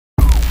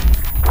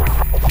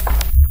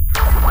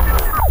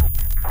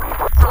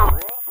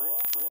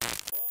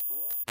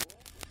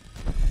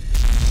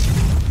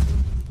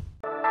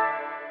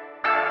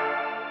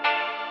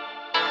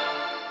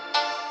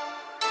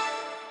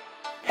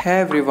Hey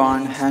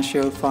everyone,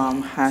 hashtag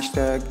from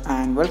hashtag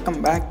and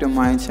welcome back to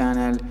my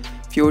channel.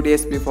 Few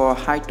days before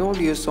I told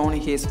you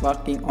Sony is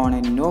working on a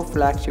new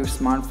flagship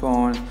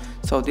smartphone.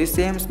 So this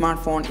same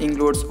smartphone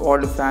includes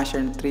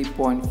old-fashioned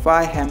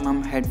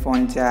 3.5mm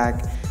headphone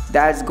jack.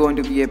 That's going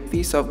to be a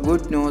piece of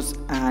good news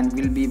and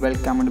will be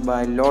welcomed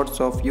by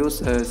lots of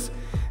users.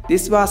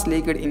 This was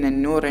leaked in a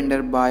new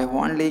render by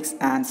OneLeaks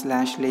and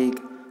 /leak.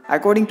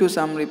 According to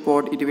some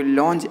report, it will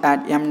launch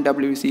at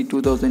MWC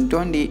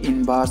 2020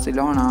 in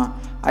Barcelona.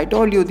 I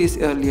told you this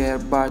earlier,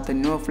 but the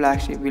new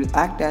flagship will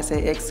act as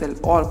a XL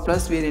or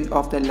Plus variant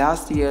of the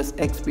last year's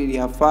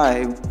Xperia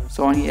 5.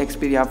 Sony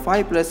Xperia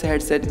 5 Plus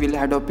headset will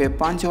adopt a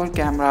punch-hole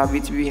camera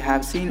which we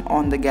have seen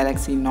on the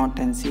Galaxy Note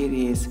 10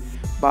 series.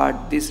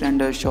 But this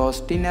render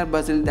shows thinner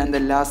bezel than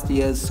the last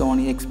year's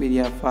Sony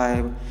Xperia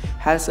 5.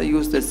 Also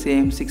used the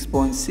same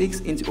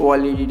 6.6-inch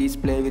OLED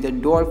display with a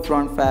dual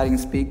front-facing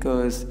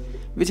speakers,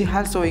 which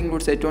also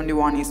includes a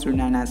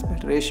 21:9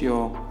 aspect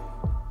ratio.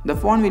 The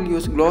phone will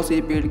use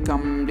glossy build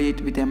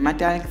complete with a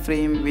metallic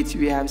frame which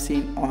we have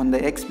seen on the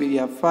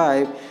Xperia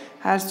 5,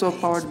 also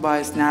powered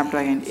by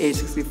Snapdragon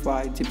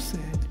 865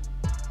 chipset.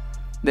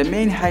 The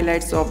main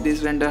highlights of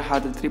this render are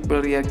the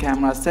triple rear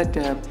camera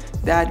setup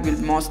that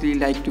will mostly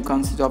like to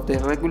consist of the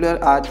regular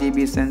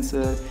RGB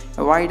sensor,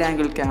 a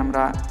wide-angle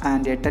camera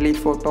and a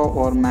telephoto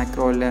or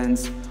macro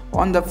lens.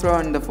 On the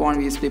front, the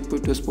phone is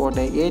equipped to sport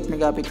a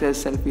 8-megapixel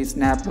selfie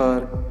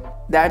snapper.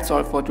 That's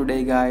all for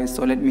today guys,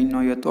 so let me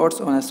know your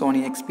thoughts on a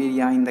Sony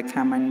Xperia in the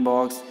comment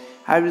box.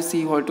 I will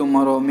see you all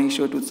tomorrow. Make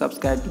sure to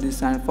subscribe to this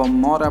channel for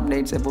more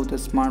updates about the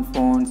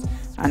smartphones,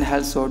 and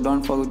also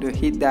don't forget to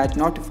hit that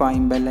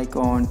notifying bell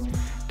icon.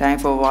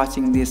 Thanks for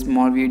watching this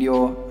small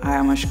video. I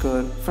am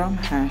Ashkur from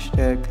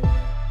hashtag.